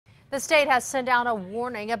The state has sent out a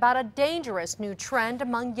warning about a dangerous new trend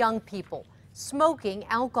among young people, smoking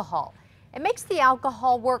alcohol. It makes the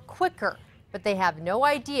alcohol work quicker, but they have no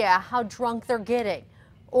idea how drunk they're getting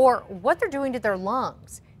or what they're doing to their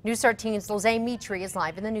lungs. News 13's Lizanne Mitri is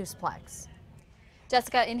live in the Newsplex.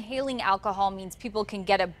 Jessica, inhaling alcohol means people can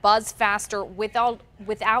get a buzz faster without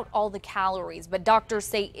all the calories, but doctors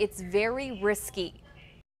say it's very risky.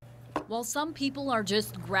 While some people are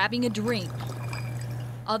just grabbing a drink,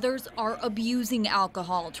 others are abusing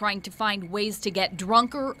alcohol, trying to find ways to get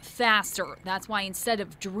drunker faster. That's why instead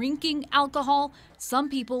of drinking alcohol, some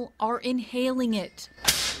people are inhaling it.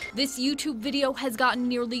 This YouTube video has gotten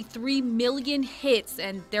nearly 3 million hits,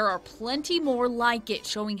 and there are plenty more like it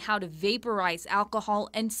showing how to vaporize alcohol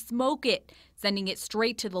and smoke it, sending it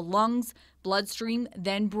straight to the lungs, bloodstream,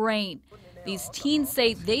 then brain. These teens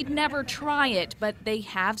say they'd never try it, but they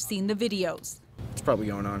have seen the videos. It's probably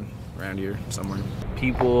going on around here somewhere.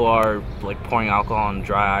 People are like pouring alcohol on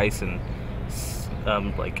dry ice and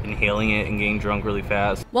like inhaling it and getting drunk really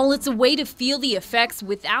fast. While it's a way to feel the effects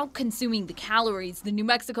without consuming the calories, the New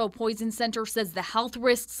Mexico Poison Center says the health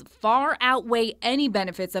risks far outweigh any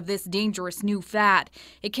benefits of this dangerous new fad.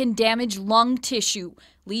 It can damage lung tissue,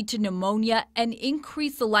 lead to pneumonia, and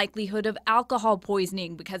increase the likelihood of alcohol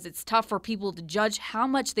poisoning because it's tough for people to judge how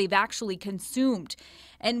much they've actually consumed.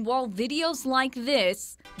 And while videos like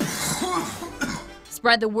this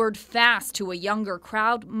spread the word fast to a younger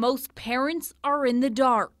crowd, most parents are in the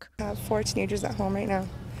dark. I have 4 teenagers at home right now,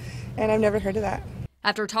 and I've never heard of that.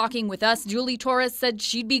 After talking with us, Julie Torres said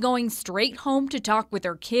she'd be going straight home to talk with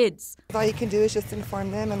her kids. All you can do is just inform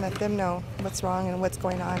them and let them know what's wrong and what's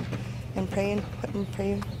going on, and pray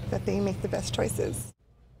that they make the best choices.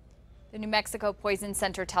 The New Mexico Poison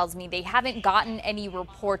Center tells me they haven't gotten any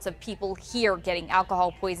reports of people here getting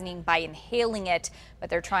alcohol poisoning by inhaling it, but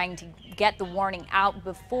they're trying to get the warning out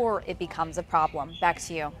before it becomes a problem. Back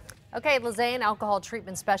to you. Okay, Lizanne, alcohol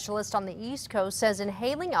treatment specialist on the East Coast, says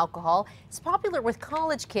inhaling alcohol is popular with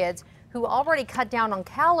college kids who already cut down on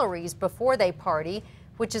calories before they party,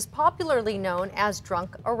 which is popularly known as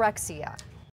drunk orexia.